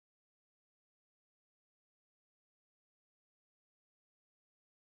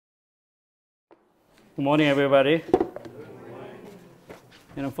Good morning, everybody.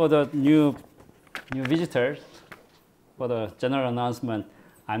 For the new visitors, for the general announcement,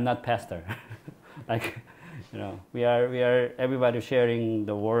 I'm not pastor. We are everybody sharing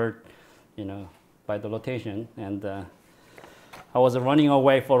the word, by the rotation. And I was running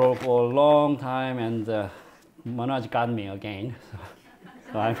away for a long time, and Manoj got me again.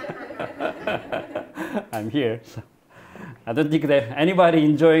 So I'm here. So I don't think that anybody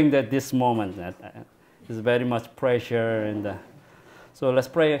enjoying this moment. There's very much pressure, and so let's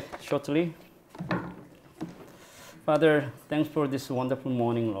pray shortly. Father, thanks for this wonderful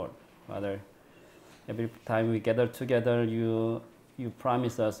morning, Lord. Father, every time we gather together, you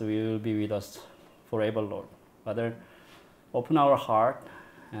promise us we will be with us forever, Lord. Father, open our heart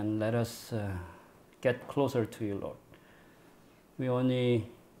and let us get closer to you, Lord. We only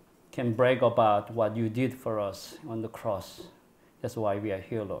can brag about what you did for us on the cross. That's why we are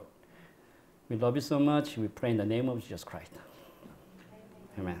here, Lord. We love you so much. We pray in the name of Jesus Christ.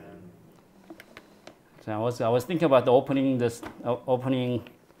 Amen. So I was thinking about opening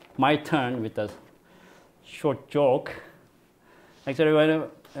my turn with a short joke. Actually, when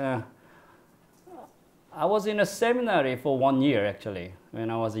I was in a seminary for 1 year, actually, when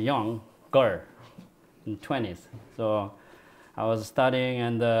I was a young girl in 20s. So I was studying,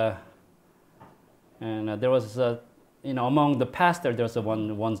 and there was among the pastor there was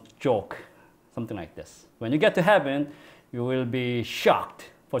one joke, something like this: when you get to heaven, you will be shocked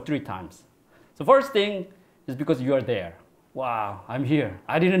for 3 times. So first thing is because you are there. Wow, I'm here.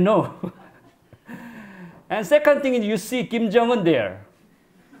 I didn't know. And second thing is you see Kim Jong-un there.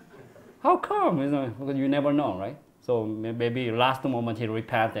 How come? Because you never know, right? So maybe last moment he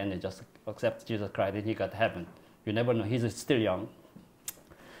repented and he just accepted Jesus Christ and he got heaven. You never know. He's still young.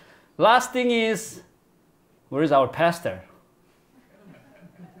 Last thing is, where is our pastor?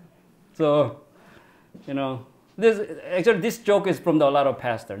 So, this joke is from a lot of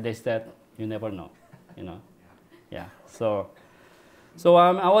pastors. They said, you never know, Yeah. So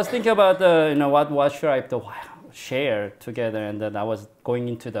I was thinking about, what should I have to share together, and then I was going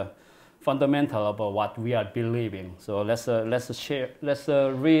into the fundamental about what we are believing. So let's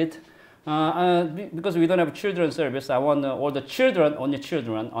read. Because we don't have children's service, I want all the children, only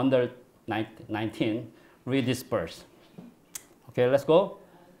children under 19, read this verse. Okay, let's go.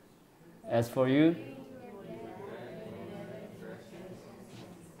 As for you,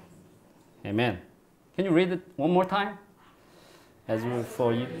 amen. Can you read it one more time? As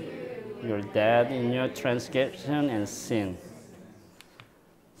for you, you're dead in your transgression and sin.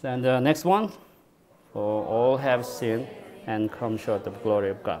 And the next one, for all have sinned and come short of the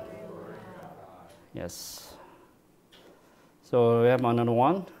glory of God. Yes. So we have another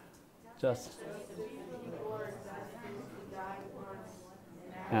one.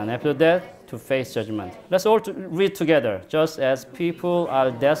 And after that, to face judgment. Let's all read together. Just as people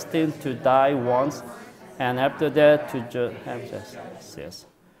are destined to die once, and after that to have justice. Yes.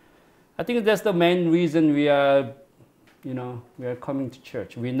 I think that's the main reason we are coming to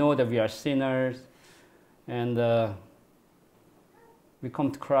church. We know that we are sinners, and we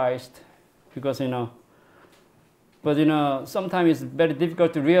come to Christ because but sometimes it's very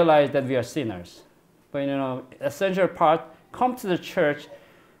difficult to realize that we are sinners. But essential part, come to the church.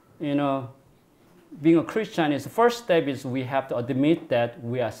 Being a Christian is the first step is we have to admit that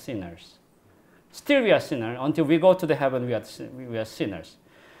we are sinners. Still we are sinners. Until we go to the heaven, we are sinners.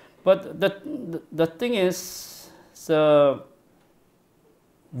 But the thing is, so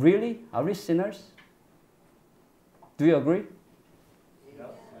really, are we sinners? Do you agree?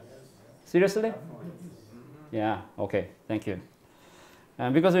 Seriously? Yeah, okay, thank you.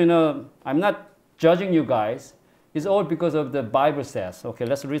 And because, I'm not judging you guys. It's all because of the Bible says. Okay,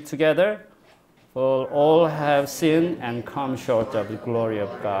 let's read together. For all have sinned and come short of the glory of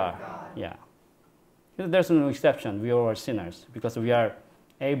God. Yeah. There's no exception. We all are sinners because we are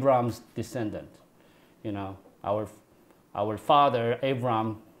Abraham's descendant. Our father,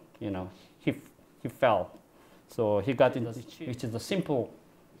 Abraham, he fell. So he got into which is a simple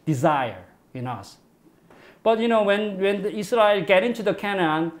desire in us. But when the Israel get into the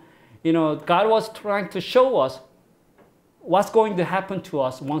Canaan, God was trying to show us what's going to happen to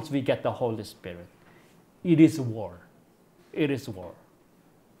us once we get the Holy Spirit. It is war. It is war.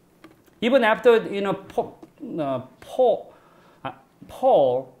 Even after Paul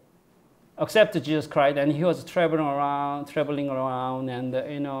accepted Jesus Christ, and he was traveling around, and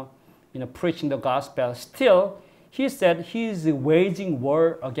preaching the gospel. Still, he said he's waging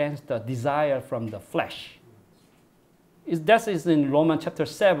war against the desire from the flesh. That is in Romans chapter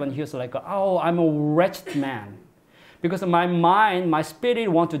 7. He was like, oh, I'm a wretched man. Because my mind, my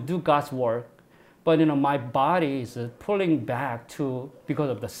spirit want to do God's work, but my body is pulling back to because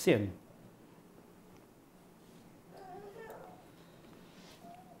of the sin.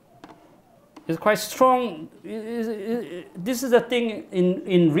 It's quite strong. This is a thing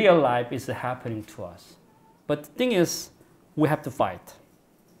in real life is happening to us. But the thing is, we have to fight.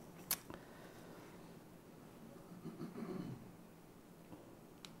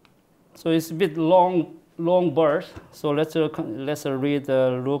 So it's a bit long verse. So let's read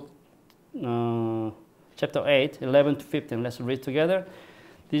Luke chapter 8, 11 to 15. Let's read together.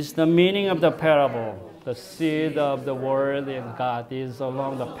 This is the meaning of the parable. The seed of the word of God is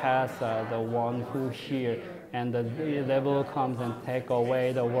along the path, the one who hears, and the devil comes and take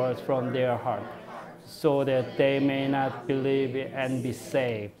away the words from their heart, so that they may not believe and be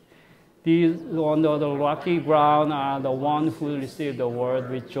saved. These on the rocky ground are the ones who receive the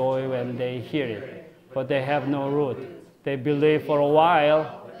word with joy when they hear it, but they have no root. They believe for a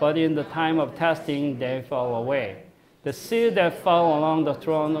while, but in the time of testing, they fall away. The seed that fell along the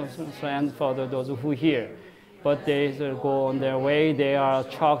throne of land for those who hear, but they go on their way. They are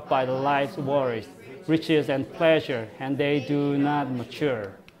choked by the life's worries, riches, and pleasure, and they do not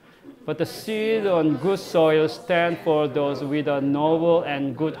mature. But the seed on good soil stand for those with a noble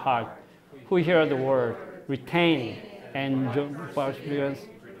and good heart, who hear the word, retain, and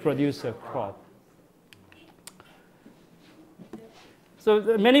produce a crop. So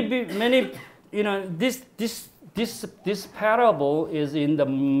many, this parable is in the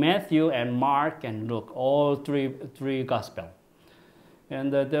Matthew and Mark and Luke, all three gospel.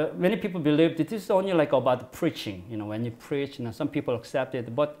 And many people believe that this is only like about preaching. When you preach, some people accept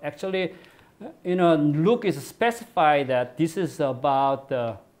it. But actually, Luke is specified that this is about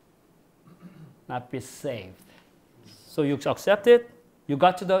not be saved. So you accept it. You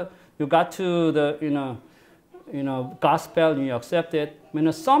got to the gospel, and you accept it.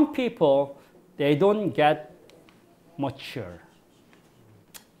 Some people, they don't get mature,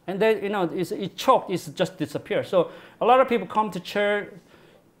 and then it choked. It just disappears. So a lot of people come to church,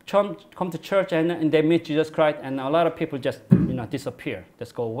 and they meet Jesus Christ, and a lot of people just disappear,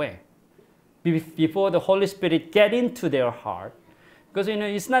 just go away, before the Holy Spirit get into their heart, because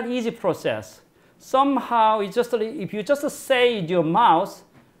it's not easy process. Somehow it's just if you just say in your mouth,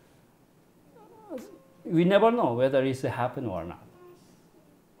 we never know whether it's happened or not.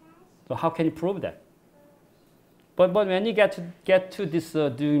 So how can you prove that? But when you get to this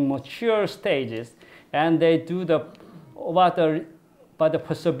doing mature stages, and they do by the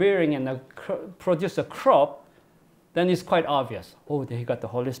persevering and produce a crop, then it's quite obvious. Oh, they got the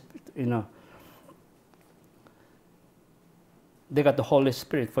Holy Spirit. They got the Holy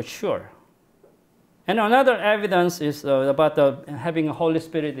Spirit for sure. And another evidence is about having a Holy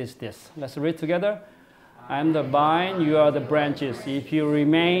Spirit is this. Let's read together. I am the vine, you are the branches. If you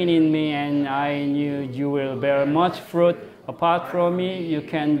remain in me and I in you, you will bear much fruit. Apart from me, you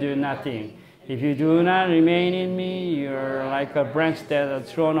can do nothing. If you do not remain in me, you're like a branch that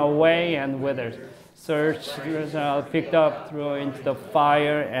is thrown away and withers. Search, picked up, thrown into the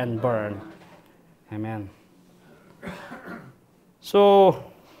fire, and burned. Amen. So,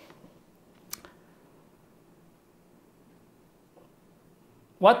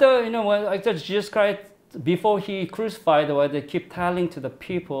 Jesus Christ, before he crucified, what they keep telling to the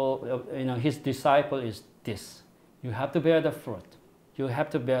people, his disciple is this: you have to bear the fruit. You have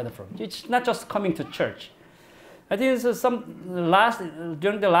to bear the fruit. It's not just coming to church. I think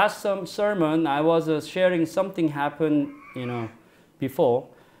during the last sermon, I was sharing something happened, before.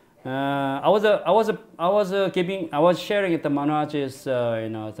 I was sharing at the Manoj's,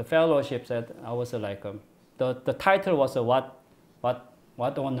 the fellowships. That I was the title was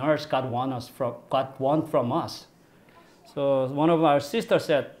what on earth God wants from us. So one of our sisters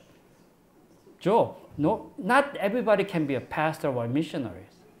said, Joe, no, not everybody can be a pastor or missionary.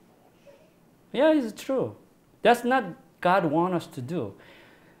 Yeah, it's true. That's not God wants us to do.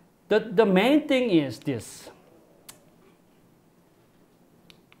 The main thing is this.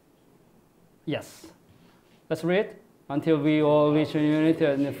 Yes. Let's read. Until we all reach unity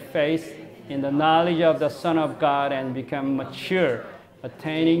in the faith, in the knowledge of the Son of God, and become mature,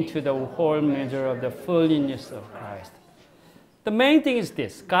 attaining to the whole measure of the fullness of Christ. The main thing is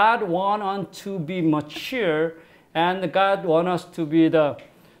this: God wants us to be mature, and God wants us to be the,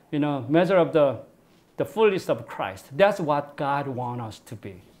 measure of the fullness of Christ. That's what God wants us to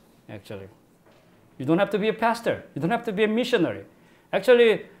be, actually. You don't have to be a pastor. You don't have to be a missionary.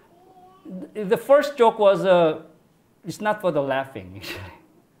 Actually, the first joke was, it's not for the laughing, actually.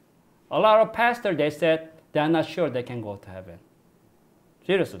 A lot of pastors, they said they're not sure they can go to heaven.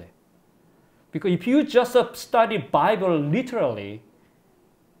 Seriously. Because if you just study Bible literally,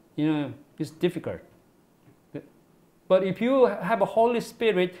 you It's difficult. But if you have a Holy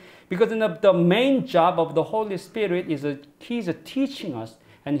Spirit, because the main job of the Holy Spirit is He's teaching us,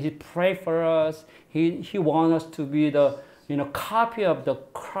 and He pray for us. He wants us to be the copy of the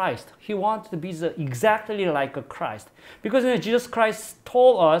Christ. He wants to be exactly like a Christ. Because Jesus Christ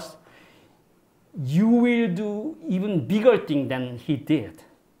told us, you will do even bigger thing than He did.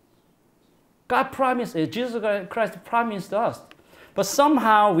 God promised it. Jesus Christ promised us. But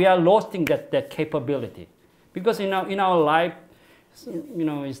somehow we are losing that capability. Because in our life,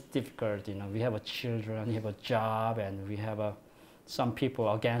 it's difficult. We have children, we have a job, and we have some people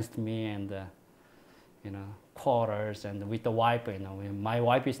against me, and quarrels, and with the wife. My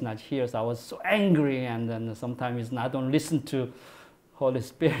wife is not here, so I was so angry, and then sometimes I don't listen to Holy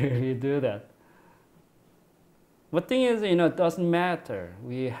Spirit. We do that. But thing is, it doesn't matter.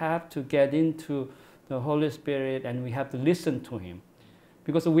 We have to get into the Holy Spirit, and we have to listen to Him,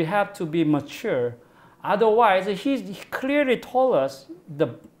 because we have to be mature. Otherwise, He clearly told us the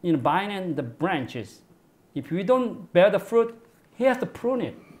vine and the branches. If we don't bear the fruit, He has to prune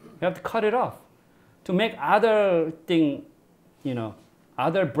it. We have to cut it off to make other thing,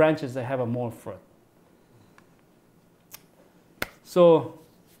 other branches that have more fruit. So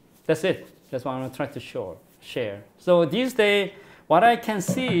that's it. That's what I'm going to try to share. So these days, what I can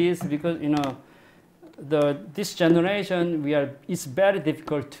see is, because this generation, it's very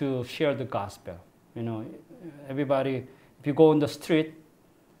difficult to share the gospel. Everybody, if you go on the street,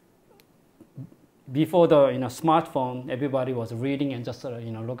 before the smartphone, everybody was reading and just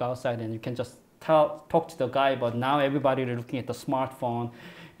look outside, and you can just talk to the guy. But now everybody is looking at the smartphone,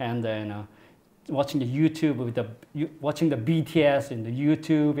 and watching the YouTube watching the BTS in the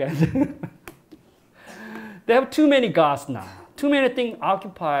YouTube, and they have too many gods now. Too many things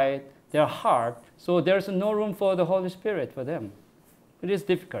occupy their heart, so there's no room for the Holy Spirit for them. It is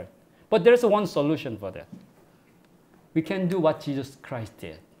difficult. But there's one solution for that. We can do what Jesus Christ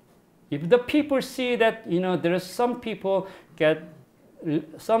did. If the people see that, there are some people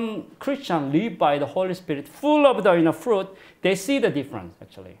some Christians live by the Holy Spirit, full of the fruit, they see the difference,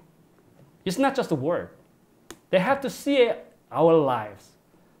 actually. It's not just a word. They have to see our lives.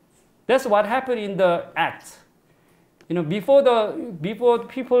 That's what happened in the Acts. Before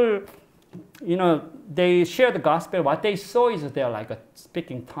people, they share the gospel, what they saw is they're like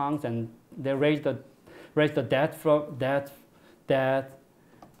speaking tongues, and they raise the dead from death,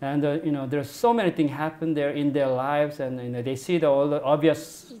 and there's so many things happen there in their lives, and they see all the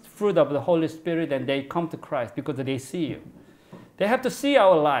obvious fruit of the Holy Spirit, and they come to Christ because they see you. They have to see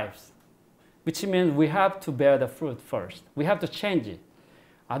our lives, which means we have to bear the fruit first. We have to change it.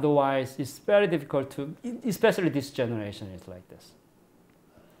 Otherwise, it's very difficult to, especially this generation is like this.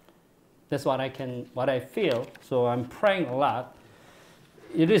 That's what I feel. So I'm praying a lot.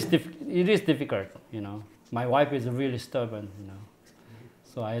 It is difficult, My wife is really stubborn,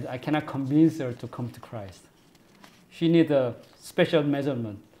 So I cannot convince her to come to Christ. She needs a special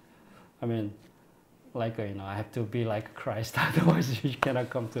measurement. I have to be like Christ, otherwise she cannot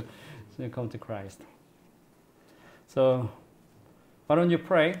come to Christ. So why don't you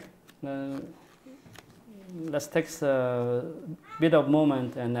pray? Let's take a bit of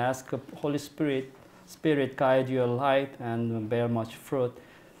moment and ask Holy Spirit guide your life and bear much fruit.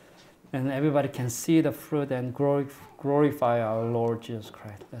 And everybody can see the fruit and glorify our Lord Jesus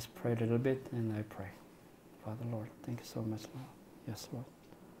Christ. Let's pray a little bit, and I pray. Father, Lord, thank you so much, Lord. Yes, Lord.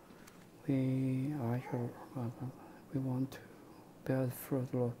 We are here, Father. We want to bear fruit,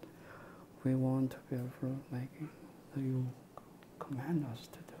 Lord. We want to bear fruit like you command us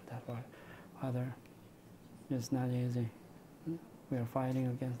to do that, Lord. Father, it's not easy. We are fighting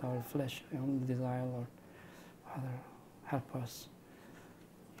against our flesh and desire, Lord. Father, help us.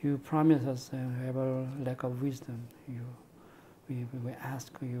 You promise us that we have a lack of wisdom. We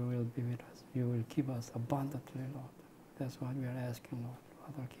ask you will be with us. You will keep us abundantly, Lord. That's what we are asking, Lord.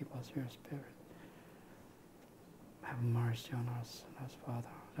 Father, keep us your Spirit. Have mercy on us, Father.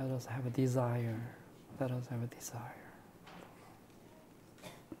 Let us have a desire. Let us have a desire.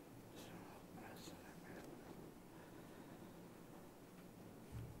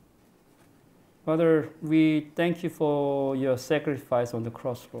 Father, we thank you for your sacrifice on the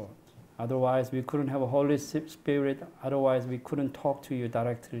cross, Lord. Otherwise, we couldn't have a Holy Spirit. Otherwise, we couldn't talk to you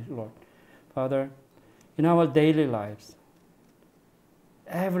directly, Lord. Father, in our daily lives,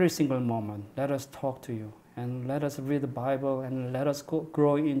 every single moment, let us talk to you, and let us read the Bible, and let us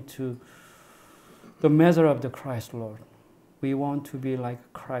grow into the measure of the Christ, Lord. We want to be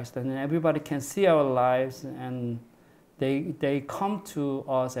like Christ, and everybody can see our lives, and they come to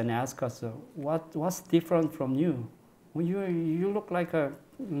us and ask us, what's different from you? Well, you look like a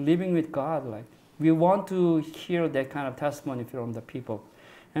living with God. Like, we want to hear that kind of testimony from the people.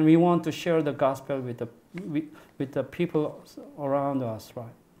 And we want to share the gospel with the people around us,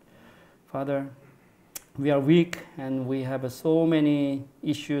 right? Father, we are weak and we have so many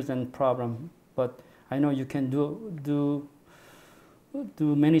issues and problems, but I know you can do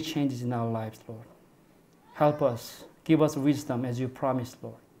many changes in our lives, Lord. Help us. Give us wisdom as you promised,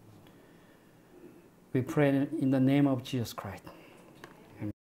 Lord. We pray in the name of Jesus Christ.